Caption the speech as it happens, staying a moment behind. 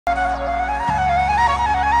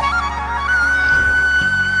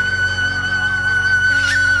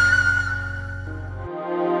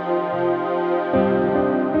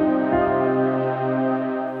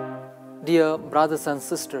Dear brothers and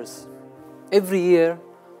sisters, every year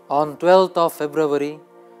on 12th of February,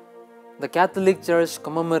 the Catholic Church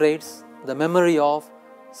commemorates the memory of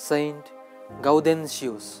Saint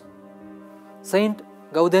Gaudentius. Saint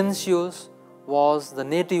Gaudentius was the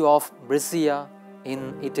native of Brescia in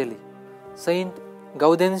Italy. Saint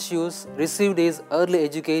Gaudentius received his early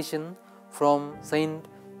education from Saint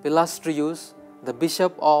Pilastrius, the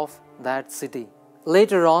bishop of that city.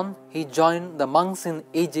 Later on, he joined the monks in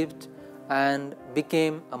Egypt and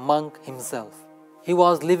became a monk himself. He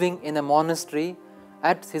was living in a monastery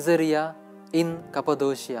at Caesarea in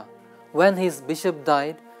Cappadocia. When his bishop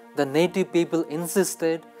died, the native people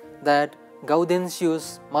insisted that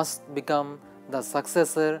Gaudentius must become the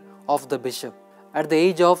successor of the bishop. At the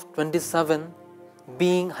age of 27,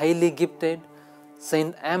 being highly gifted,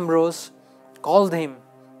 Saint Ambrose called him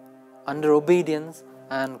under obedience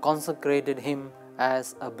and consecrated him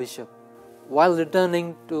as a bishop. While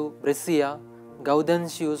returning to Brescia,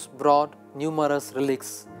 Gaudentius brought numerous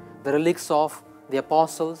relics, the relics of the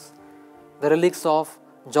apostles, the relics of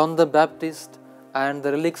John the Baptist, and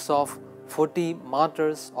the relics of 40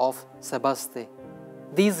 martyrs of Sebaste.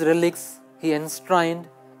 These relics he enshrined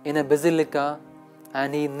in a basilica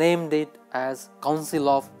and he named it as Council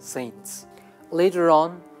of Saints. Later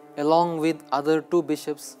on, along with other two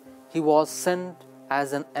bishops, he was sent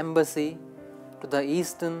as an embassy to the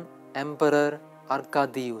Eastern Emperor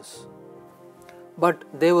Arcadius. But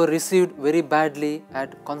they were received very badly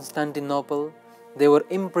at Constantinople. They were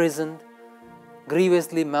imprisoned,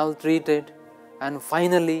 grievously maltreated, and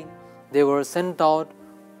finally they were sent out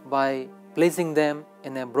by placing them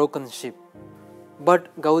in a broken ship. But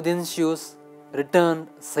Gaudentius returned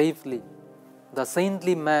safely. The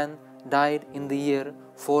saintly man died in the year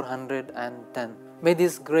 410. May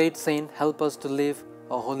this great saint help us to live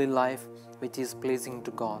a holy life which is pleasing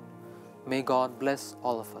to God. May God bless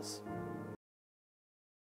all of us.